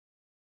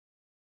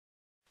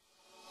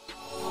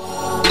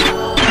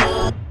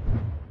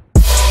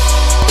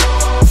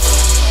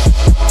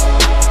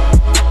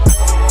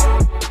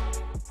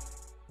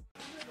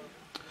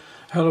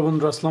Hello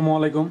বন্ধুরা, আসসালামু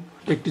আলাইকুম।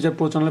 টেক টিচার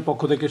প্রো চ্যানেলের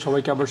পক্ষ থেকে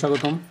সবাইকে আবার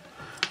স্বাগতম।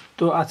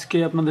 তো আজকে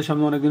আপনাদের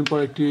সামনে অনেকদিন পর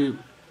একটি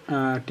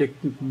টেক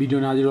ভিডিও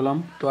নিয়ে হাজির হলাম।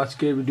 তো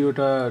আজকের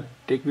ভিডিওটা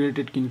টেক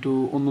রিলেটেড কিন্তু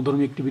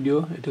অন্যধর্মী একটি ভিডিও।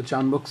 এটা হচ্ছে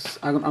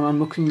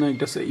আনবক্সিং না,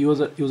 এটা হচ্ছে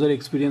ইউজার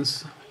এক্সপিরিয়েন্স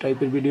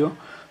টাইপের ভিডিও।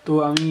 তো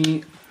আমি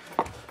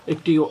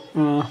একটি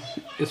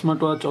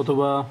স্মার্ট ওয়াচ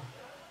অথবা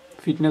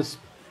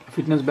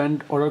ফিটনেস ব্যান্ড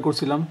অর্ডার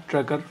করছিলাম,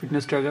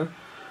 ফিটনেস ট্র্যাকার।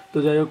 তো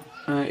যাই হোক,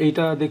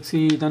 এইটা দেখছি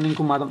ইদানিং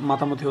খুব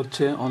মাতামাতি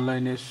হচ্ছে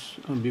অনলাইনে,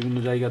 বিভিন্ন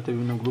জায়গাতে,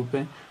 বিভিন্ন গ্রুপে।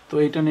 তো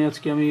এইটা নিয়ে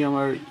আজকে আমি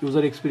আমার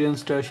ইউজার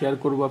এক্সপিরিয়েন্সটা শেয়ার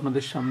করব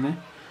আপনাদের সামনে,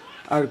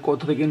 আর কত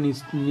থেকে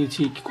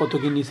নিচ্ছি, কত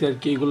কি নিচ্ছি আর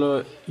কি, এগুলো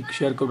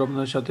শেয়ার করবো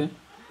আপনাদের সাথে।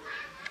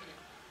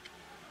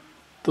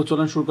 তো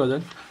চলেন শুরু করা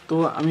যাক। তো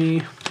আমি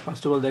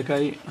ফার্স্ট অফ অল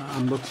দেখাই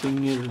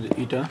আনবক্সিংয়ের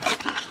এটা।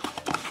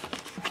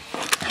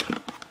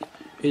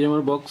 এই যে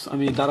আমার বক্স,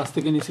 আমি দারাজ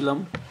থেকে নিয়েছিলাম,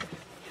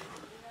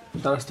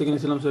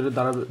 সেটা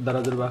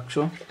দারাজের বাক্স।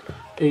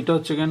 এইটা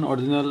হচ্ছে কেন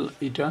অরিজিনাল,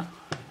 এটা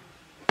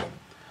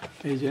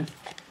এই যে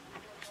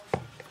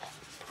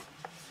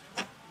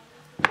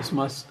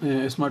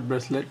স্মার্ট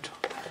ব্রেসলেট।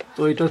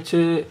 তো এটা হচ্ছে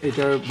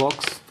এটার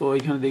বক্স। তো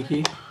এখানে দেখি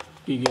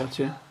কি কি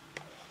আছে।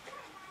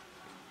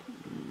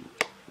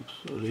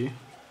 সরি,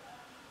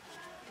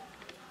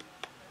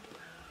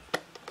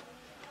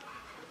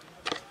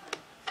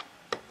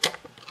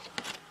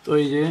 তো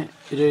এই যে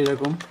এটা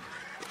এরকম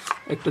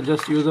একটা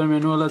জাস্ট ইউজার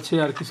ম্যানুয়াল আছে,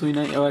 আর কিছুই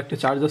নাই। আবার একটা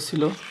চার্জার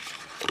ছিল,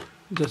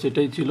 জাস্ট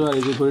এটাই ছিল। আর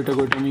এই যে ঘড়িটা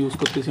আমি ইউজ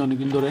করতেছি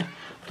অনেকদিন ধরে।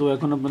 তো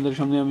এখন আপনাদের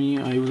সামনে আমি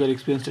ইউজার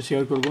এক্সপিরিয়েন্সটা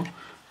শেয়ার করব।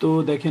 তো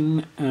দেখেন,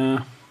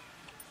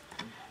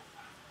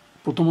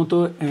 প্রথমত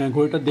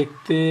ঘড়িটা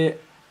দেখতে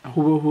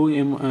হুবহু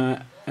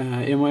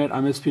এমআই এর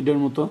আমেজ স্পিডের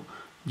মতো।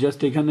 জাস্ট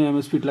এখানে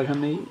আমেজ স্পিড লেখা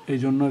নেই, এই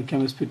জন্য আর কি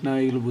আমেজ স্পিড না,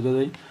 এগুলো বোঝা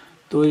যায়।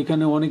 তো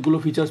এখানে অনেকগুলো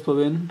ফিচার্স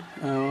পাবেন।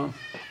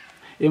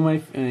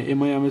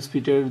 এমআই আমেজ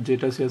স্পিডের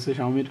যেটা আছে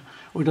শাওমির,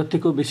 ওইটার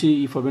থেকেও বেশি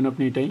পাবেন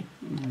আপনি, এটাই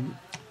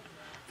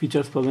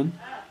ফিচার্স পাবেন।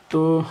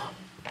 তো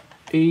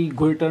এই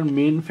ঘড়িটার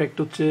মেন ফ্যাক্ট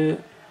হচ্ছে,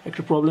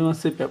 একটা প্রবলেম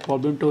আছে,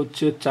 প্রবলেমটা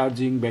হচ্ছে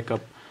চার্জিং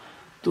ব্যাকআপ।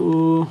 তো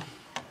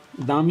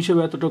দাম হিসেবে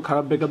এতটা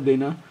খারাপ ব্যাকআপ দেয়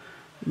না।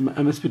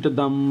 এমএসপিটার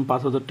দাম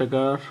 5,000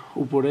 টাকার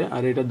উপরে,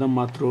 আর এটার দাম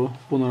মাত্র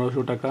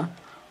 1500 টাকা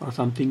আর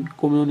সামথিং,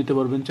 কমেও নিতে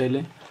পারবেন চাইলে।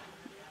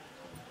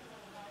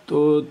 তো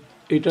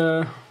এটা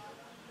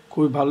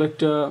খুবই ভালো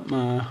একটা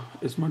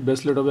স্মার্ট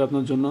ব্রেসলেট হবে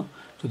আপনার জন্য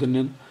যদি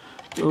নেন।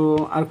 তো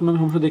আর কোনো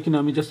সমস্যা দেখি না,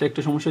 আমি জাস্ট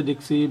একটা সমস্যা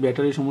দেখছি,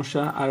 ব্যাটারির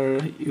সমস্যা। আর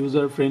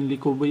ইউজার ফ্রেন্ডলি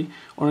খুবই,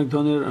 অনেক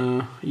ধরনের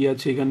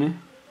আছে এখানে।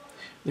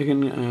 দেখেন,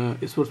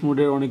 স্পোর্টস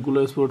মোডের অনেকগুলো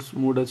স্পোর্টস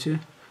মোড আছে,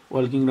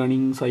 walking,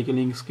 running,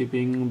 cycling,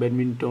 skipping,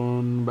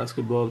 badminton,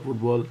 basketball,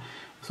 football,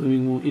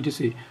 swimming,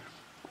 etc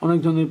অনেক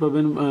ধরনের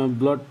পাবেন।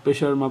 ব্লাড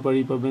প্রেশার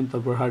মাপারি পাবেন,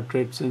 তারপর হার্ট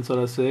রেট সেন্সর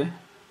আছে,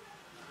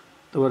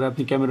 তারপরে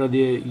আপনি ক্যামেরা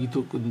দিয়ে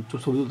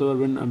ছবি তুলতে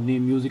পারবেন, আপনি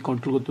মিউজিক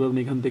কন্ট্রোল করতে পারবেন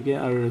এখান থেকে,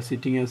 আর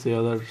সিটিং আছে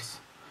আদার্স।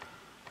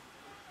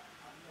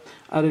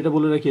 আর এটা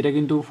বলে রাখি, এটা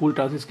কিন্তু ফুল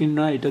টাচ স্ক্রিন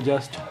না, এটা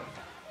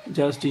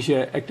জাস্ট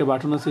একটা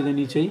বাটন আছে যে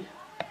নিচেই,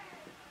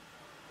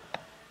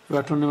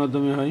 বাটনের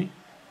মাধ্যমে হয়।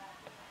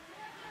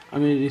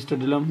 আমি রিস্টার্ট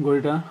দিলাম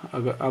ঘড়িটা,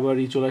 আবার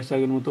চলে আসছে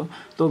আগের মতো।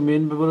 তো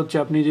মেন ব্যাপার হচ্ছে,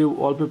 আপনি যে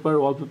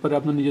ওয়ালপেপারে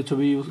আপনার নিজের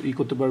ছবি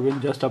করতে পারবেন।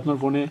 জাস্ট আপনার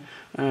ফোনে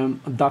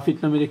দাফিট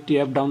নামের একটি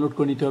অ্যাপ ডাউনলোড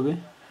করে নিতে হবে।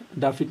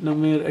 দাফিট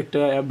নামের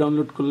একটা অ্যাপ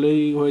ডাউনলোড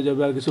করলেই হয়ে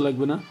যাবে, আর কিছু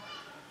লাগবে না,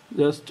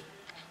 জাস্ট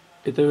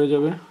এতে হয়ে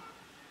যাবে।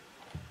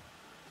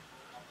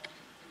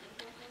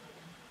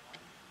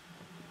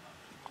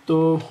 তো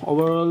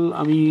ওভারঅল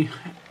আমি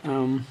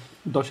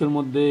 10-এর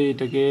মধ্যে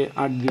এটাকে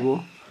 8 দিব।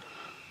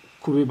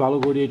 খুবই ভালো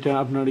ঘড়ি, এটা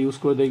আপনারা ইউজ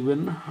করে দেখবেন।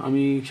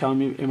 আমি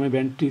শাওমি এমআই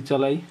ব্যান্ডটি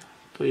চালাই,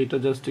 তো এটা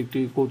জাস্ট একটি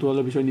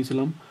কৌতূহলের বিষয়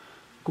নিয়েছিলাম,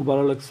 খুব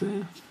ভালো লাগছে,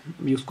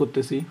 ইউজ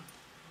করতেছি।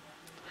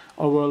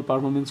 ওভারঅল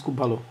পারফরমেন্স খুব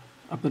ভালো,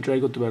 আপনি ট্রাই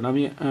করতে পারেন।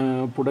 আমি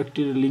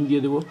প্রোডাক্টটির লিঙ্ক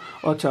দিয়ে দেবো।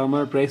 আচ্ছা,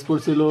 আমার প্রাইস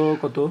পড়ছিল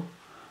কত,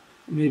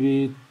 মেবি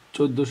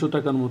 1400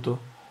 টাকার মতো।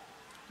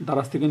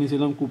 দারাজ থেকে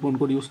নিয়েছিলাম কুপন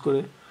কোড ইউজ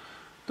করে।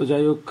 তো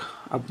যাই হোক,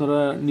 আপনারা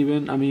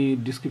নেবেন, আমি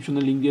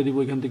ডিসক্রিপশনে লিঙ্ক দিয়ে দেবো,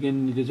 এখান থেকে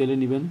নিতে চাইলে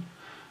নেবেন।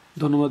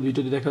 ধন্যবাদ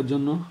ভিডিওটি দেখার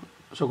জন্য।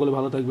 সকলে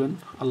ভালো থাকবেন,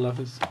 আল্লাহ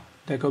হাফেজ।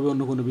 দেখা হবে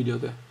অন্য কোনো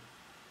ভিডিওতে।